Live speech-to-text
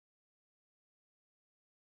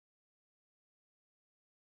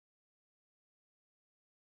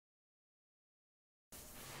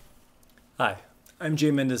Hi, I'm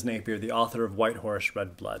JMendezNapier, the author of White Horse,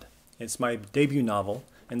 Red Blood. It's my debut novel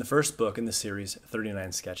and the first book in the series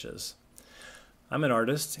 39 Sketches. I'm an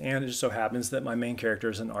artist, and it just so happens that my main character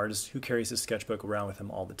is an artist who carries his sketchbook around with him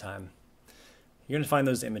all the time. You're going to find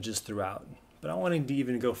those images throughout, but I wanted to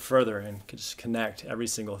even go further and just connect every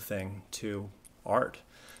single thing to art,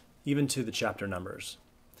 even to the chapter numbers.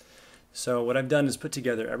 So what I've done is put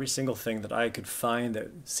together every single thing that I could find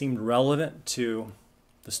that seemed relevant to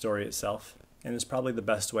the story itself, and it's probably the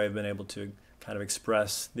best way I've been able to kind of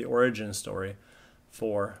express the origin story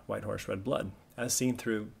for White Horse, Red Blood, as seen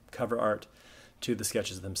through cover art to the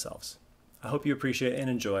sketches themselves. I hope you appreciate and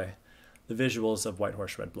enjoy the visuals of White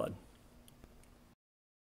Horse, Red Blood.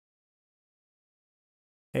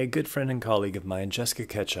 A good friend and colleague of mine, Jessica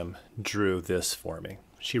Ketchum, drew this for me.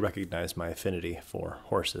 She recognized my affinity for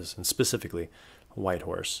horses, and specifically White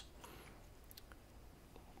Horse.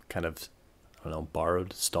 Kind of, I don't know,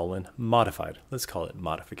 borrowed, stolen, modified. Let's call it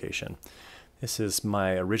modification. This is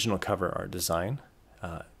my original cover art design,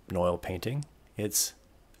 an oil painting. It's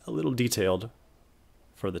a little detailed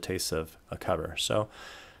for the taste of a cover. So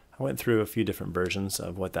I went through a few different versions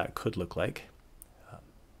of what that could look like.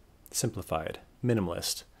 Simplified,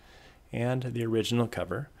 minimalist. And the original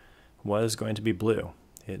cover was going to be blue.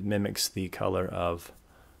 It mimics the color of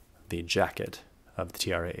the jacket of the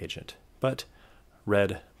TRA agent, but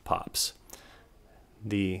red pops.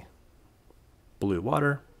 The blue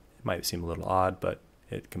water, it might seem a little odd, but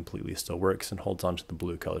it completely still works and holds on to the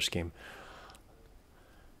blue color scheme.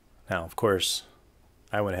 Now, of course,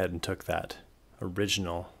 I went ahead and took that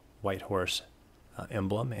original White Horse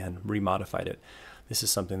emblem and remodified it. This is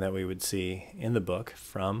something that we would see in the book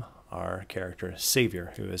from our character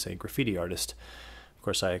Savior, who is a graffiti artist. Of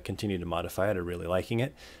course, I continue to modify it, I'm really liking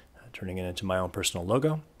it, turning it into my own personal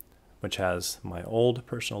logo, which has my old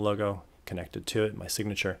personal logo connected to it, my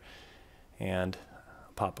signature, and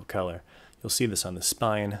a pop of color. You'll see this on the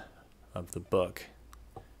spine of the book.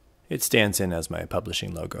 It stands in as my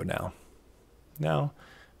publishing logo now. Now,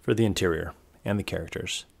 for the interior and the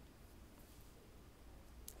characters.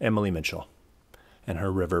 Emily Mitchell and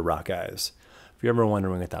her river rock eyes. If you're ever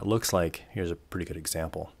wondering what that looks like, here's a pretty good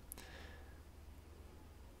example.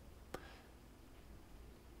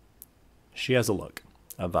 She has a look,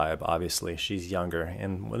 a vibe. Obviously, she's younger,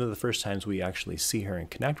 and one of the first times we actually see her and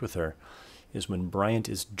connect with her is when Bryant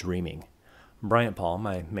is dreaming. Bryant Paul,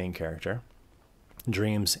 my main character,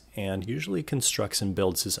 dreams and usually constructs and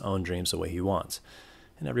builds his own dreams the way he wants.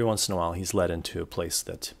 And every once in a while, he's led into a place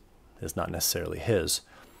that is not necessarily his.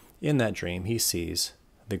 In that dream, he sees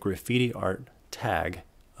the graffiti art tag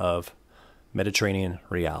of Mediterranean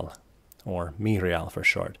Real, or Mi Real for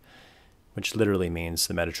short, which literally means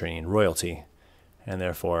the Mediterranean royalty, and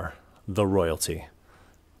therefore the royalty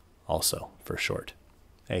also for short,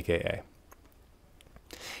 aka.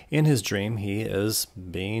 In his dream, he is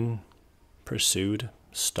being pursued,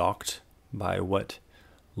 stalked by what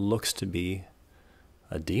looks to be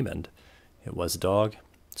a demon. It was a dog,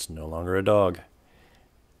 it's no longer a dog.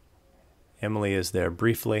 Emily is there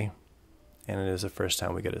briefly, and it is the first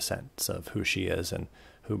time we get a sense of who she is and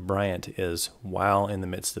who Bryant is while in the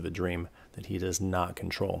midst of a dream that he does not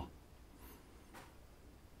control.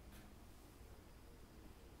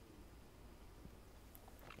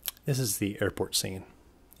 This is the airport scene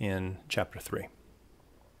in chapter 3.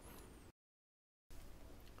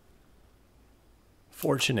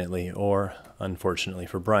 Fortunately or unfortunately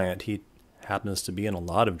for Bryant, he happens to be in a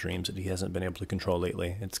lot of dreams that he hasn't been able to control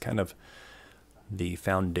lately. It's kind of the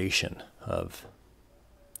foundation of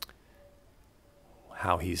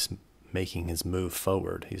how he's making his move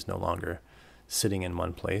forward. He's no longer sitting in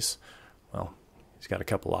one place. Well, he's got a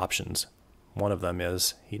couple options. One of them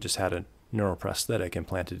is he just had a neural-prosthetic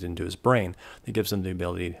implanted into his brain that gives him the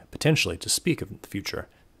ability potentially to speak of the future,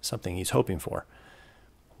 something he's hoping for.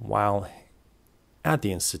 While at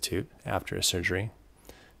the Institute, after his surgery,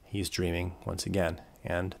 he's dreaming once again,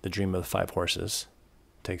 and the dream of the 5 horses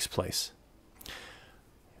takes place.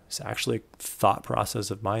 It's actually a thought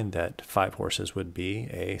process of mine that 5 horses would be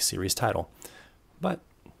a series title, but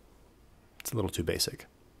it's a little too basic.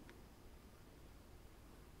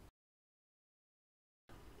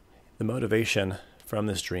 The motivation from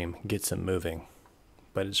this dream gets him moving,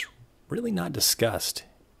 but it's really not discussed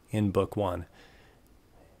in book 1.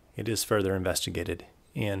 It is further investigated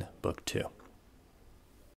in book 2.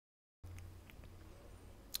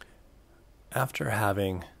 After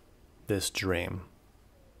having this dream,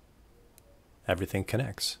 everything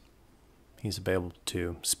connects. He's able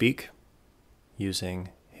to speak using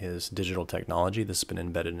his digital technology that's been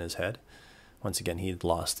embedded in his head. Once again, he'd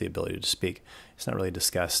lost the ability to speak. It's not really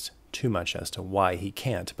discussed too much as to why he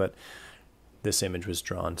can't, but This image was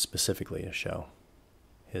drawn specifically to show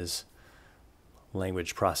his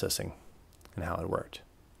language processing and how it worked.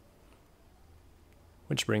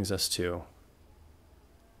 Which brings us to,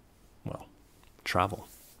 well, travel.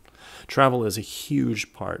 Travel is a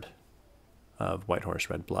huge part of White Horse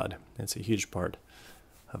Red Blood. It's a huge part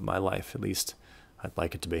of my life, at least I'd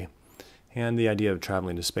like it to be. And the idea of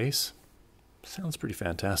traveling to space sounds pretty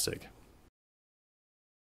fantastic.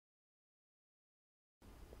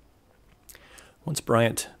 Once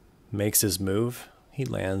Bryant makes his move, he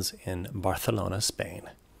lands in Barcelona, Spain.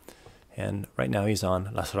 And right now he's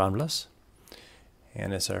on Las Ramblas,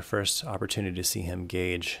 and it's our first opportunity to see him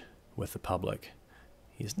engage with the public.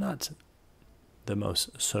 He's not the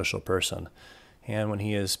most social person, and when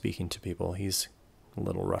he is speaking to people, he's a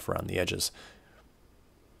little rough around the edges.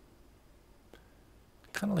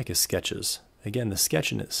 Kind of like his sketches. Again, the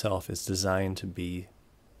sketch in itself is designed to be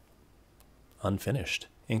unfinished,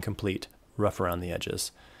 incomplete, rough around the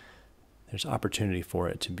edges. There's opportunity for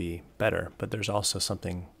it to be better, but there's also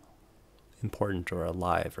something important or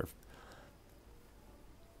alive or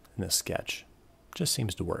in this sketch. Just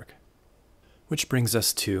seems to work. Which brings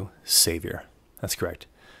us to Savior. That's correct.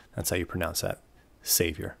 That's how you pronounce that.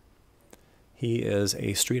 Savior. He is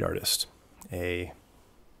a street artist, a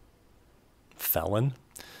felon.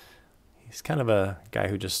 He's kind of a guy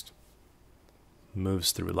who just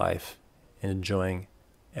moves through life and enjoying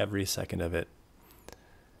every second of it.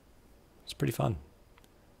 It's pretty fun.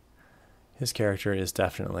 His character is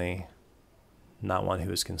definitely not one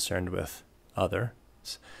who is concerned with others.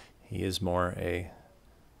 He is more a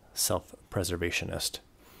self-preservationist.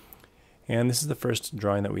 And this is the first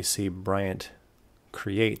drawing that we see Bryant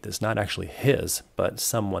create that's not actually his, but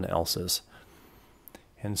someone else's.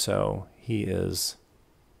 And so he is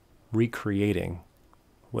recreating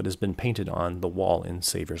what has been painted on the wall in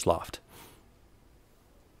Savior's loft.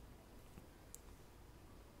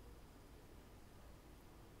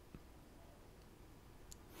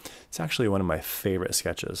 It's actually one of my favorite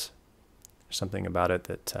sketches. There's something about it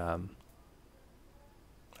that, I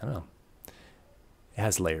don't know, it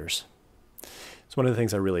has layers. It's one of the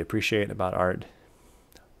things I really appreciate about art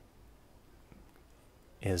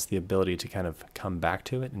is the ability to kind of come back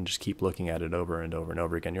to it and just keep looking at it over and over and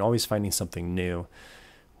over again. You're always finding something new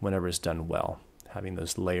whenever it's done well, having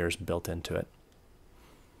those layers built into it.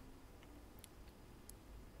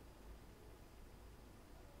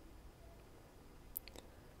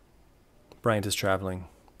 Bryant is traveling.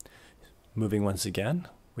 Moving once again,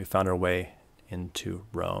 we found our way into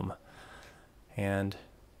Rome. And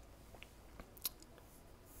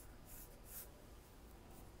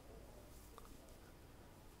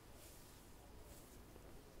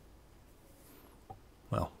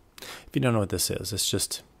well, if you don't know what this is, it's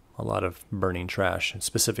just a lot of burning trash,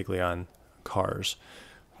 specifically on cars.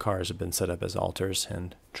 Cars have been set up as altars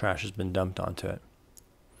and trash has been dumped onto it.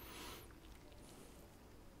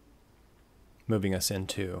 Moving us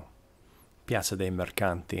into Piazza dei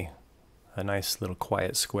Mercanti, a nice little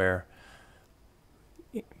quiet square.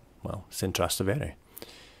 Well, it's in Trastevere.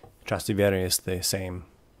 Trastevere is the same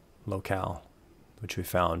locale which we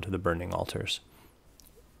found the burning altars.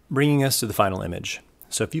 Bringing us to the final image.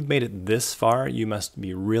 So if you've made it this far, you must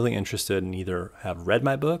be really interested and either have read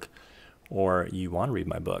my book or you want to read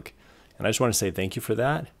my book. And I just want to say thank you for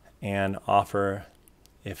that and offer,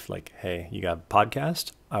 if like, hey, you got a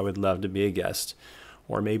podcast, I would love to be a guest.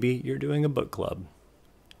 Or maybe you're doing a book club.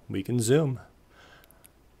 We can Zoom.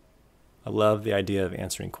 I love the idea of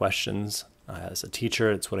answering questions. As a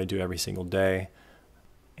teacher, it's what I do every single day.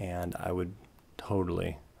 And I would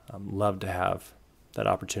totally love to have that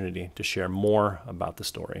opportunity to share more about the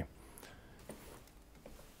story.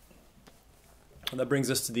 And that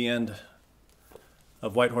brings us to the end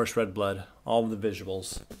of White Horse Red Blood, all of the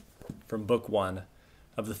visuals from book 1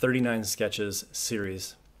 of the 39 Sketches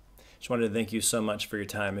series. Just wanted to thank you so much for your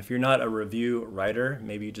time. If you're not a review writer,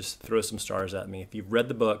 maybe you just throw some stars at me. If you've read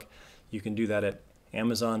the book, you can do that at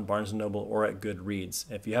Amazon, Barnes & Noble, or at Goodreads.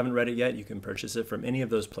 If you haven't read it yet, you can purchase it from any of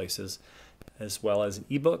those places, as well as an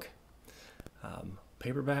ebook,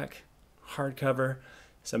 paperback, hardcover.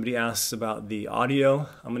 Somebody asks about the audio.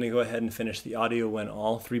 I'm going to go ahead and finish the audio when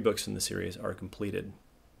all 3 books in the series are completed.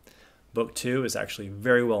 Book 2 is actually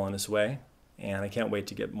very well on its way, and I can't wait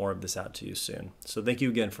to get more of this out to you soon. So thank you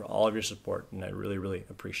again for all of your support, and I really, really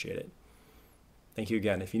appreciate it. Thank you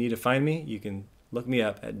again. If you need to find me, you can look me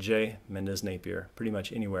up at JMendezNapier, pretty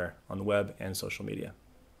much anywhere on the web and social media.